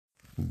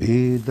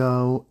Be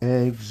thou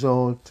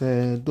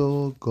exalted,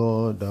 O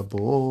God,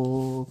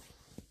 above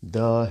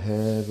the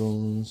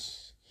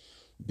heavens.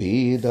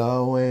 Be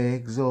thou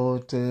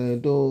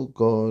exalted, O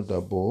God,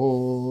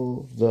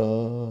 above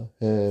the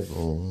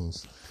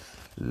heavens.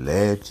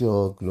 Let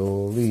your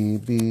glory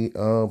be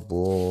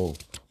above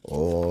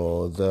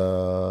all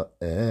the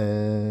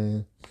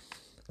earth.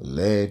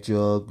 Let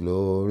your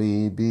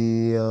glory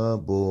be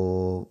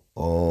above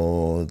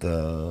all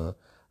the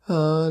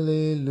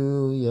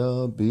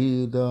Hallelujah,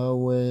 be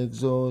thou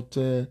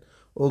exalted,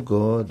 O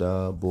God,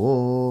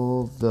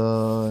 above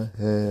the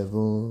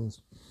heavens.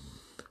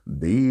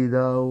 Be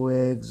thou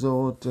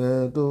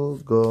exalted, O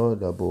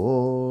God,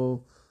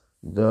 above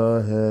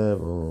the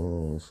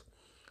heavens.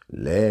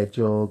 Let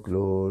your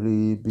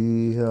glory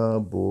be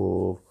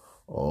above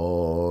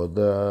all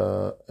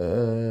the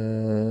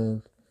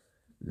earth.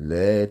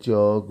 Let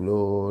your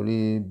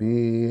glory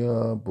be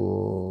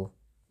above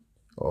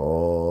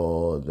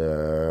all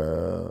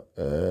the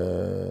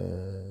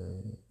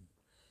earth.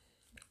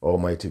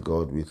 Almighty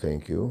God, we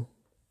thank you.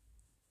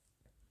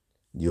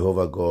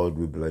 Jehovah God,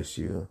 we bless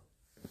you.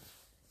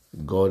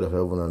 God of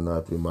heaven and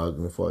earth, we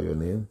magnify your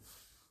name.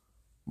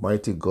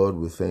 Mighty God,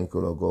 we thank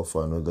you, Lord God,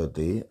 for another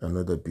day,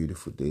 another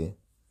beautiful day.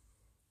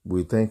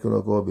 We thank you,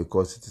 Lord God,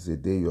 because it is a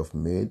day you have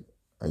made,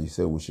 and you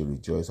said we should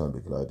rejoice and be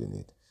glad in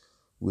it.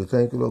 We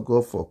thank you, Lord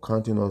God, for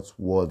counting us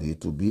worthy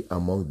to be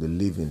among the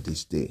living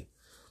this day.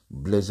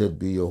 Blessed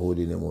be your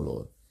holy name, O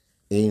Lord.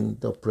 In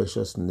the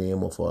precious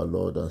name of our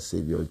Lord and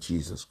Savior,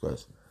 Jesus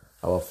Christ.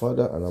 Our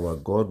Father and our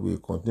God, we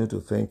continue to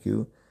thank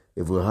you.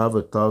 If we have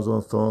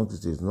 1,000 tongues,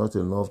 it is not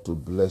enough to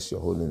bless your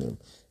holy name.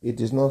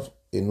 It is not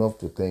enough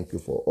to thank you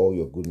for all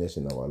your goodness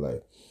in our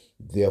life.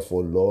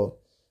 Therefore, Lord,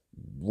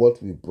 what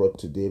we brought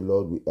today,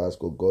 Lord, we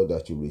ask, O God,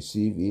 that you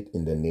receive it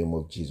in the name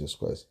of Jesus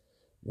Christ.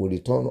 We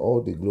return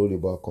all the glory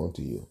back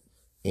unto you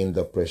in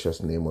the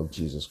precious name of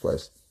Jesus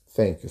Christ.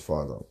 Thank you,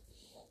 Father.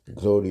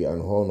 Glory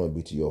and honor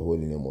be to your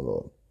holy name, O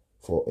Lord.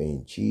 For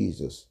in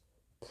Jesus'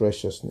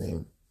 precious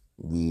name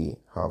we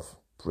have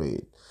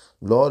prayed.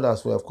 Lord,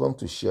 as we have come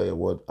to share your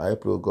word, I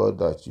pray, God,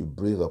 that you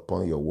breathe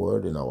upon your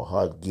word in our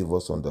heart. Give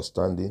us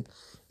understanding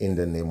in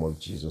the name of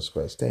Jesus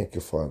Christ. Thank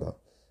you, Father.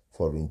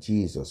 For in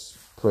Jesus'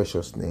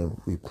 precious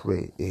name we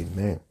pray.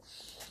 Amen.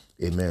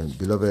 Amen.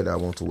 Beloved, I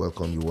want to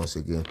welcome you once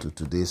again to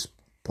today's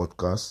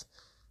podcast.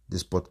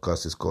 This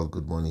podcast is called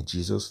Good Morning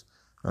Jesus,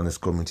 and it's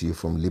coming to you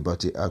from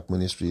Liberty Ark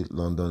Ministry,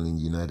 London in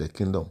the United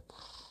Kingdom.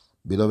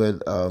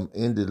 Beloved,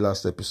 in the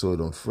last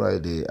episode on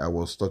Friday, I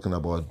was talking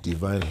about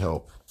divine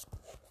help,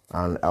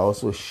 and I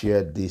also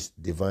shared this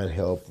divine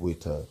help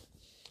with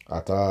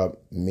at our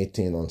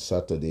meeting on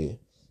Saturday.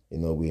 You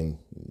know, we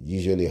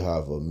usually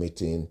have a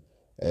meeting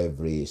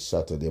every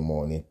Saturday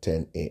morning,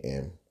 10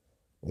 a.m.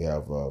 We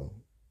have a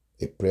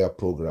prayer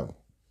program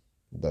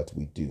that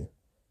we do.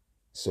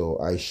 So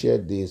I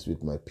shared this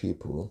with my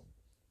people.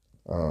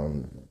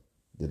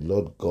 The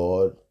Lord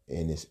God,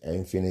 in his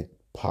infinite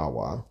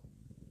power,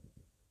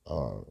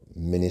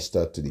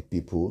 ministered to the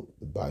people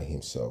by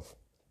himself.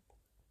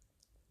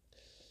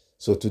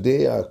 So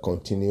today I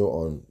continue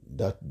on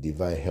that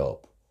divine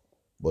help.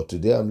 But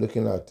today I'm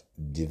looking at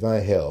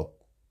divine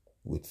help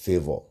with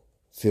favor.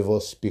 Favor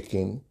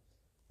speaking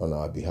on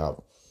our behalf.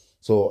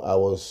 So I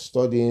was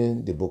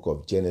studying the book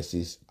of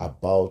Genesis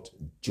about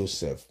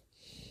Joseph.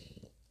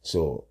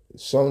 So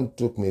some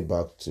took me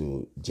back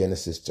to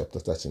Genesis chapter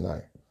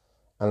 39.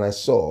 And I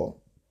saw,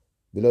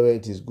 beloved,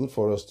 it is good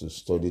for us to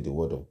study the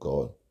word of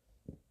God.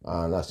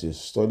 And as you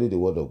study the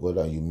word of God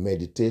and you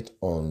meditate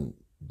on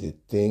the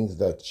things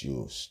that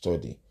you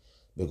study,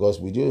 because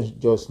we don't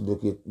just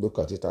look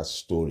at it as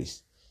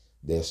stories.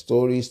 There are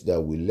stories that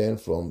we learn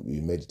from,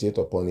 you meditate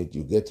upon it,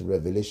 you get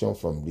revelation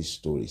from these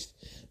stories,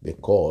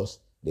 because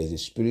there's a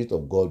spirit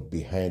of God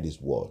behind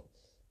his word.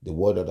 The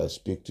word that I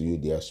speak to you,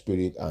 their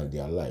spirit and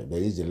their life.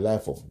 There is the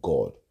life of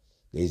God.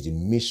 There is the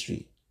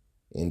mystery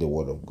in the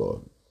word of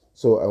God.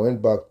 So I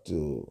went back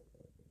to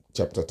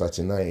chapter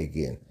 39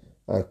 again.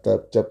 And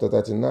chapter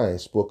 39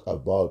 spoke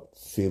about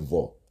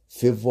favor.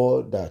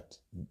 Favor that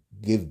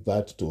gave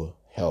birth to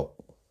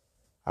help.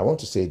 I want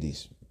to say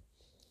this.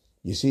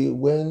 You see,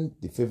 when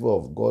the favor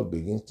of God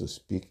begins to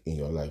speak in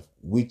your life,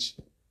 which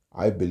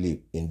I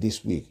believe in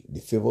this week, the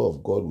favor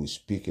of God will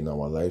speak in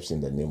our lives in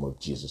the name of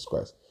Jesus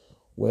Christ.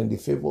 When the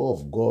favor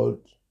of God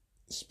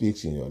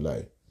speaks in your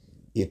life,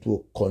 it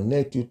will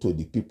connect you to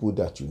the people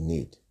that you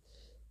need.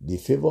 The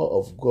favor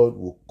of God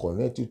will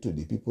connect you to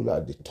the people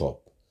at the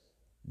top.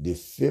 The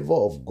favor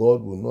of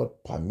God will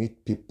not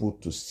permit people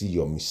to see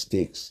your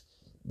mistakes,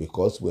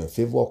 because when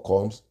favor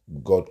comes,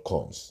 God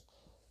comes.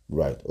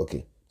 Right,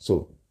 okay.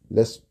 So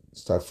let's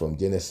start from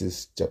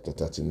Genesis chapter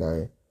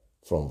 39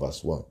 from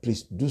verse 1.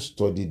 Please do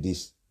study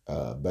these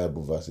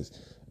Bible verses,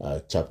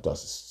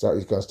 chapters. So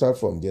you can start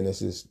from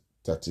Genesis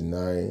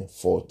 39,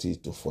 40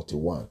 to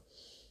 41.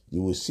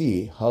 You will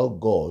see how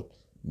God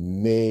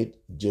made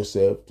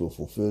Joseph to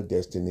fulfill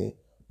destiny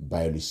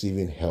by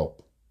receiving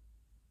help.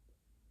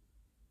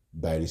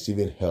 By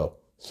receiving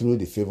help through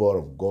the favor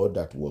of God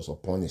that was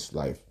upon his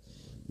life.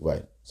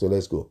 Right. So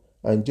let's go.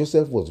 And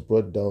Joseph was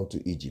brought down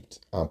to Egypt,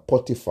 and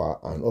Potiphar,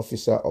 an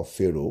officer of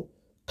Pharaoh,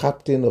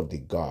 captain of the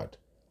guard,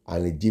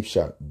 an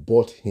Egyptian,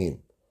 bought him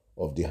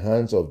of the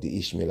hands of the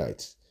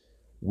Ishmaelites,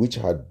 which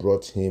had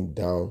brought him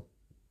down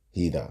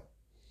hither.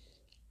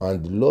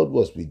 And the Lord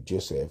was with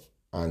Joseph,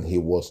 and he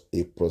was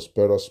a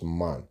prosperous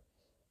man,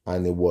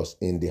 and he was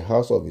in the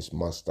house of his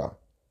master,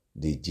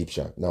 the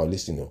Egyptian. Now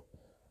listen.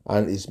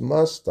 And his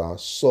master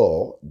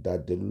saw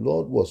that the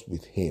Lord was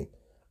with him,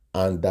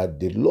 and that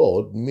the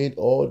Lord made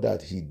all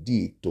that he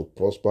did to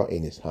prosper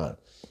in his hand.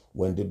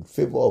 When the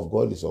favor of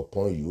God is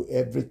upon you,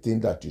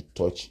 everything that you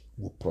touch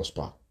will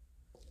prosper.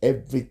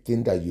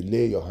 Everything that you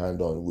lay your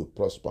hand on will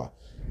prosper,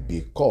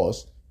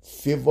 because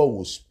favor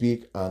will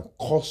speak and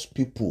cause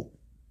people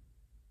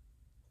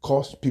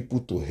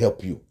to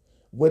help you,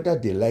 whether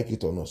they like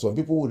it or not. Some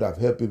people would have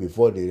helped you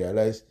before they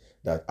realized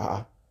that,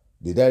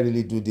 did I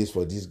really do this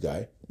for this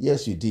guy?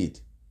 Yes, you did.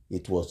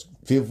 It was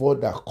favor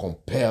that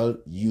compelled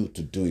you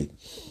to do it.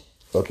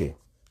 Okay,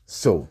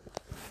 so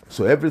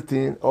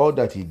everything, all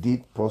that he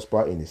did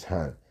prosper in his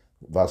hand.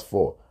 Verse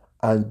 4.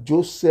 And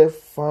Joseph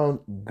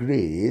found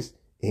grace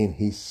in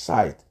his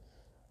sight,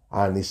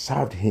 and he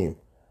served him,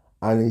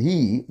 and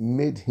he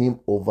made him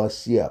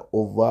overseer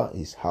over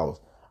his house,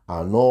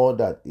 and all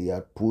that he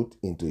had put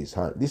into his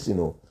hand. This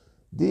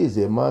is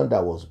a man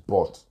that was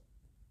bought.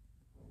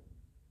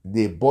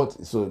 They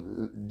bought,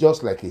 so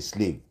just like a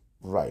slave,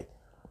 right?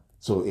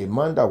 So a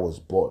man that was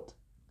bought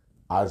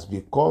has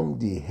become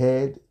the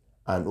head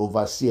and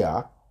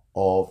overseer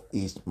of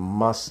his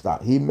master.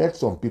 He met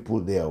some people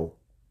there.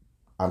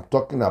 I'm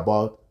talking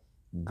about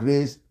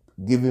grace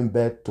giving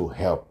birth to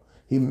help.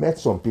 He met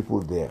some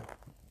people there.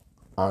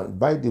 And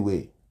by the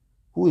way,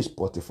 who is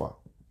Potiphar?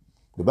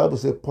 The Bible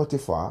says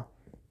Potiphar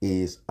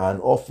is an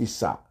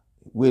officer.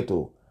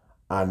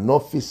 An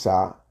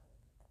officer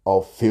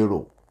of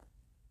Pharaoh,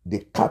 the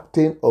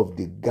captain of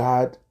the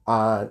guard,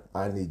 and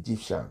an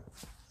Egyptian.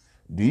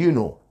 Do you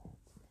know,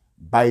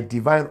 by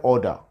divine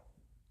order,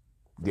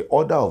 the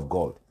order of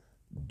God,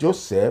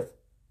 Joseph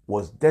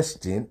was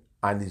destined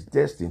and is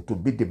destined to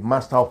be the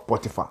master of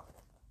Potiphar.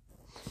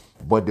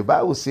 But the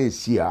Bible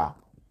says here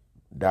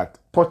that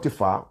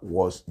Potiphar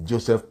was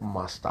Joseph's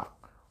master.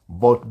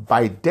 But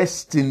by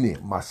destiny,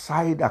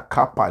 Masaida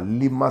Kappa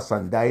Lima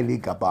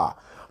Sandaili Gaba,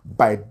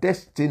 by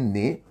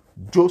destiny,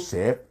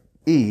 Joseph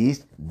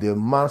is the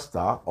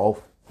master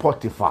of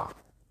Potiphar.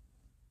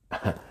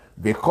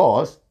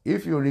 Because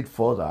if you read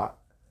further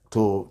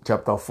to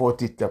chapter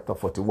 40, chapter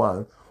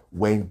 41,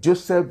 when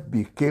Joseph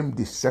became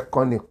the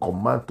second in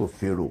command to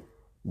Pharaoh,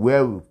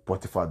 where will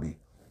Potiphar be?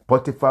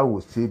 Potiphar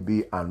will still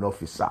be an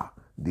officer,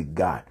 the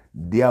guy,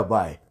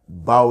 thereby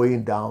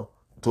bowing down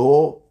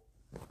to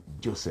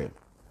Joseph.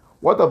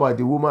 What about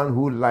the woman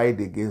who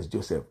lied against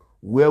Joseph?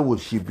 Where would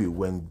she be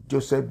when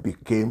Joseph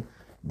became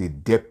the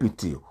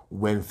deputy?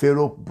 When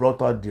Pharaoh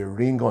brought out the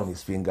ring on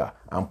his finger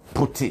and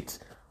put it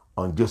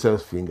on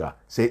Joseph's finger,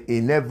 say,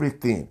 in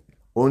everything,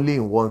 only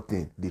in one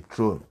thing, the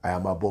throne, I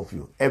am above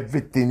you.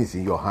 Everything is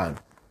in your hand.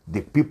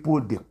 The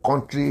people, the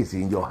country is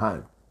in your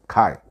hand.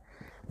 Kai.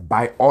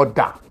 By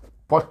order,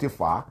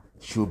 Potiphar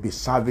should be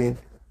serving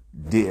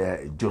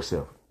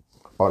Joseph.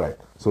 All right,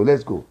 so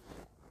let's go.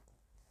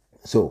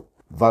 So,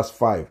 verse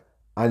 5.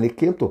 And it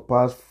came to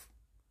pass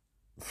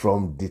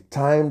from the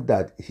time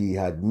that he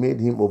had made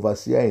him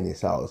overseer in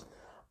his house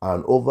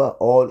and over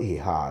all he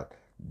had,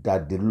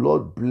 that the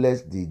Lord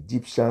blessed the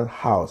Egyptian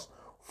house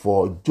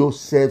for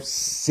Joseph's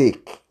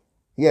sake.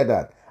 Hear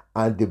that?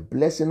 And the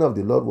blessing of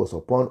the Lord was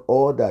upon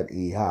all that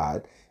he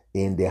had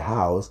in the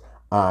house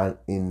and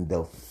in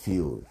the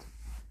field.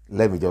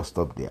 Let me just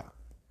stop there.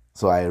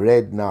 So I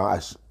read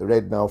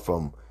now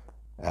from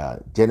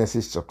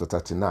Genesis chapter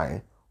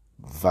 39,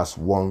 verse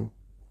 1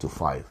 to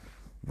 5.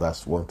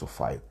 Verse 1 to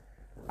 5.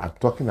 I'm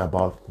talking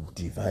about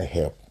divine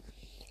help.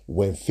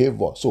 When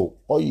favor, so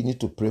all you need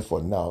to pray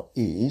for now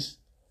is,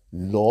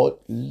 Lord,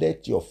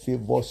 let your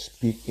favor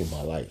speak in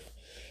my life.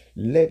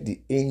 Let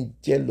the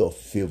angel of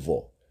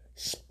favor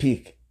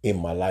speak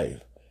in my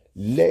life.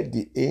 Let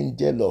the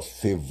angel of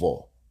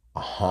favor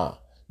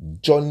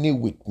journey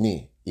with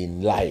me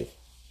in life.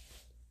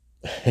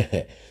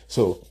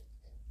 So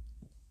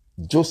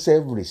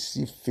Joseph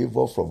received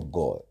favor from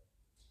God.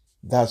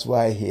 That's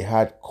why he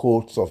had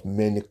coats of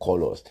many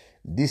colors.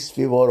 This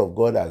favor of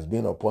God has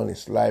been upon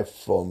his life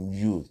from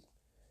youth.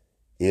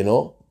 He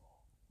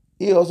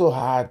also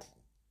had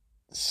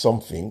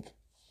something.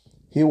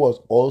 He was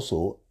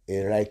also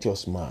a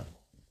righteous man.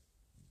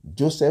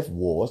 Joseph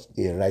was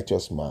a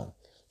righteous man.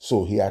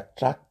 So he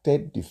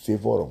attracted the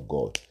favor of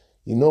God.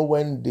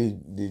 When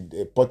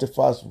the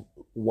Potiphar's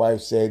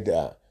wife said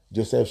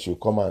Joseph should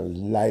come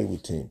and lie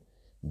with him,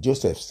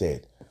 Joseph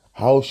said,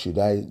 how should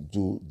I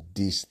do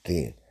this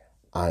thing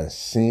and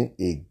sin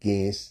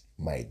against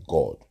my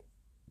God?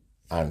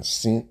 And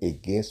sin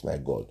against my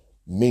God.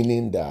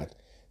 Meaning that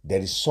there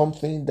is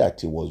something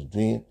that he was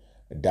doing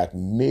that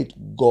made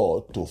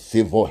God to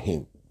favor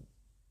him.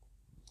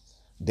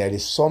 There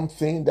is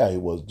something that he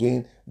was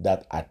doing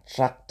that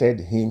attracted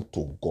him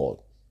to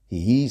God.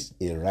 He is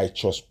a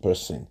righteous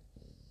person.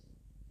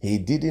 He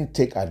didn't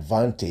take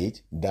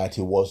advantage that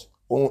he was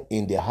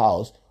in the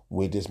house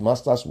with his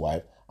master's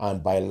wife,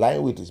 and by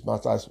lying with his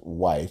master's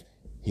wife,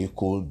 he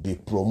could be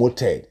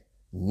promoted.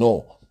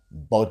 No,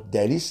 but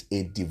there is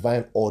a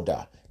divine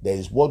order. There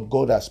is what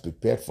God has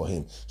prepared for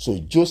him. So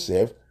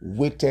Joseph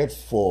waited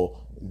for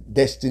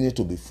destiny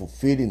to be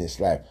fulfilled in his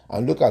life.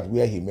 And look at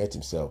where he met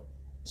himself.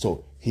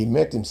 So he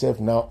met himself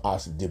now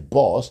as the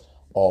boss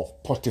of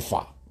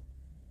Potiphar.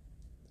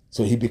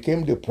 So he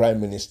became the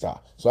prime minister.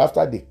 So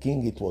after the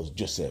king, it was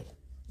Joseph.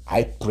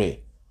 I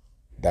pray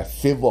that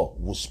favor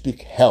will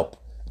speak help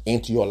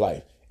into your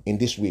life in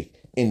this week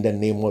in the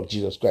name of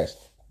Jesus Christ.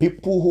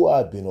 People who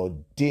have been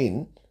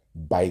ordained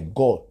by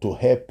God to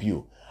help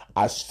you,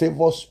 as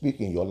favor speak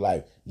in your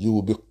life, you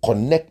will be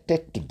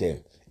connected to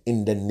them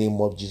in the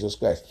name of Jesus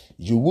Christ.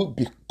 You will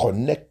be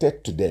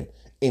connected to them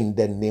in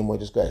the name of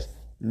Jesus Christ.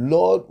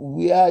 Lord,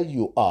 where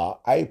you are,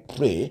 I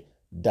pray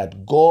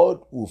that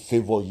God will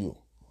favor you.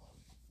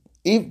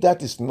 If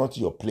that is not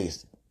your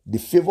place, the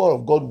favor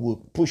of God will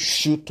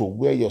push you to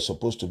where you're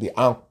supposed to be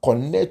and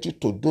connect you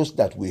to those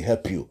that will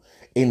help you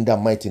in the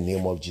mighty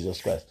name of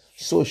Jesus Christ.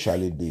 So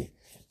shall it be.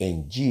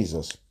 In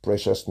Jesus'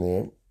 precious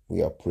name, we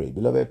have prayed.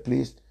 Beloved,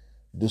 please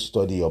do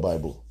study your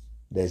Bible.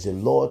 There's a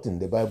lot in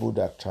the Bible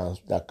that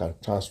can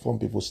transform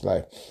people's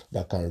life,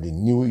 that can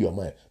renew your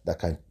mind, that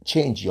can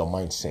change your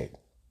mindset.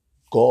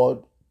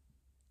 God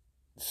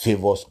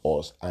favors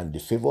us, and the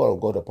favor of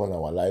God upon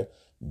our life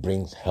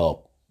brings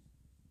help.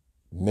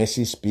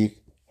 Mercy speak,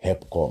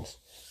 help comes.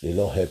 The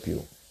Lord help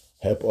you.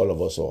 Help all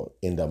of us all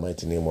in the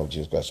mighty name of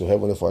Jesus Christ. So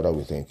Heavenly Father,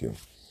 we thank you.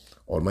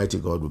 Almighty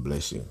God, we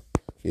bless you.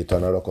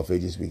 Eternal Rock of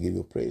Ages, we give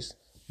you praise.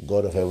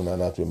 God of heaven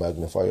and earth, we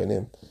magnify your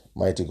name.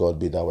 Mighty God,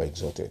 be thou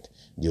exalted.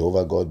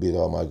 Jehovah God, be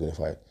thou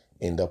magnified.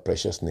 In the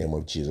precious name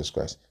of Jesus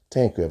Christ.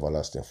 Thank you,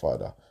 everlasting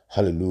Father.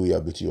 Hallelujah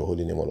be to your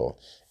holy name, O Lord.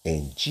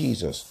 In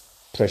Jesus'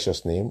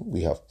 precious name,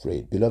 we have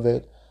prayed.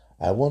 Beloved,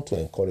 I want to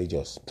encourage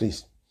us.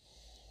 Please,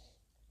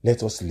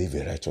 let us live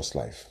a righteous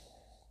life.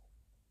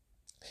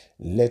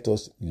 Let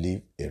us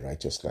live a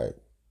righteous life.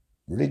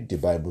 Read the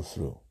Bible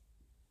through.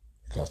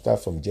 You can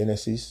start from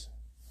Genesis.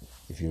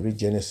 If you read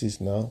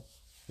Genesis now,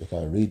 you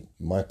can read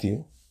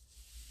Matthew.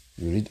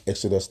 You read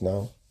Exodus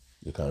now.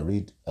 You can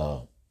read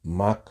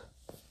Mark.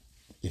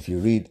 If you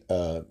read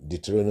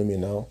Deuteronomy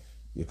now,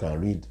 you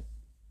can read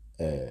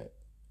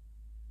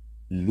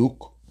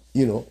Luke.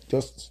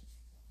 Just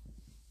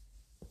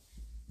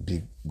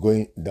be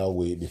going that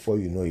way. Before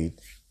you know it,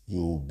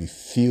 you'll be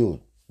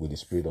filled with the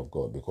Spirit of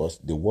God, because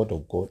the Word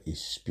of God is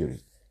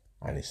Spirit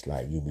and it's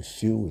life. You'll be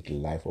filled with the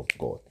life of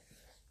God.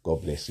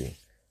 God bless you.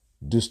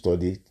 Do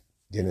study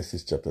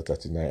Genesis chapter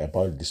 39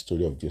 about the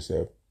story of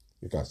Joseph.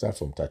 You can start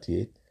from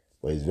 38,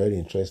 but it's very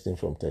interesting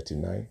from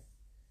 39,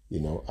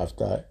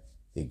 after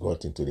he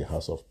got into the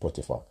house of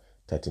Potiphar,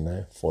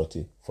 39,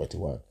 40,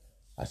 41,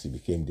 as he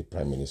became the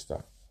prime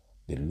minister.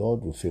 The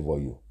Lord will favor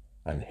you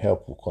and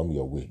help will come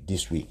your way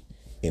this week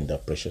in the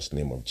precious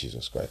name of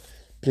Jesus Christ.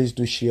 Please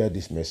do share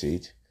this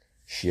message.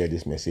 Share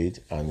this message,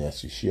 and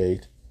as you share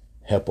it,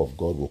 help of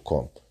God will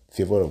come.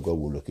 Favor of God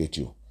will locate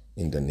you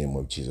in the name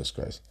of Jesus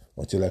Christ.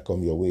 Until I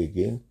come your way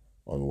again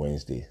on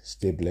Wednesday,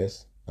 stay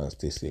blessed and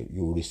stay safe.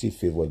 You will receive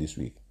favor this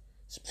week.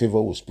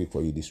 Favor will speak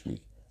for you this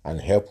week,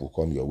 and help will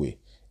come your way.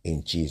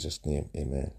 In Jesus' name, amen.